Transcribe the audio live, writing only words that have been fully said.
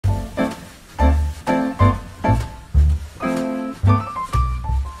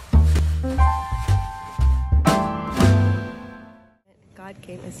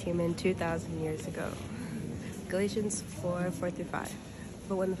human 2,000 years ago. Galatians 4:4-5.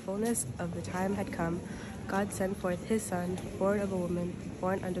 But when the fullness of the time had come, God sent forth his Son, born of a woman,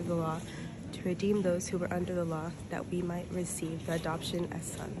 born under the law, to redeem those who were under the law, that we might receive the adoption as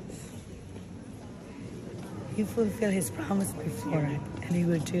sons. He fulfilled his promise before, and he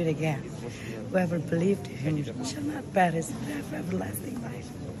will do it again. Whoever believed in him shall not perish but have everlasting life.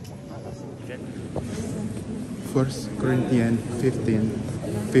 1 Corinthians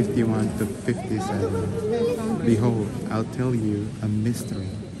 15:51-57. Behold, I'll tell you a mystery.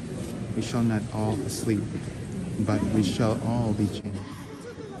 We shall not all sleep, but we shall all be changed.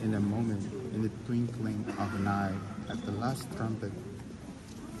 In a moment, in the twinkling of an eye, at the last trumpet.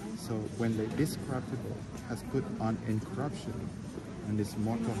 So when the discorruptible has put on incorruption, and this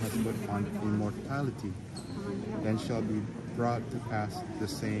mortal has put on immortality, then shall be brought to pass the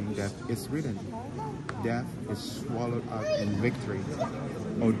saying that is written, death is swallowed up in victory.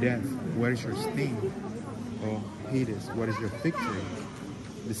 O death, where is your sting? O Hades, what is your victory?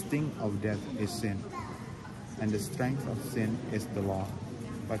 The sting of death is sin, and the strength of sin is the law.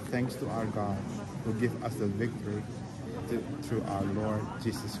 But thanks to our God, who gives us the victory through our Lord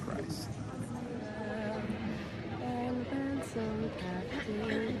Jesus Christ.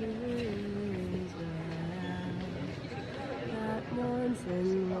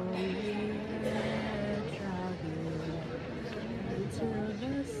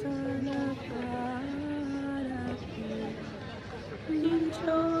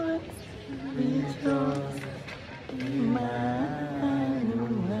 Rejoice, rejoice, Emmanuel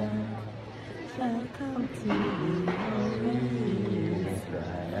shall come to thee,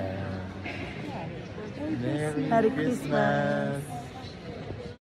 Israel. Merry Christmas.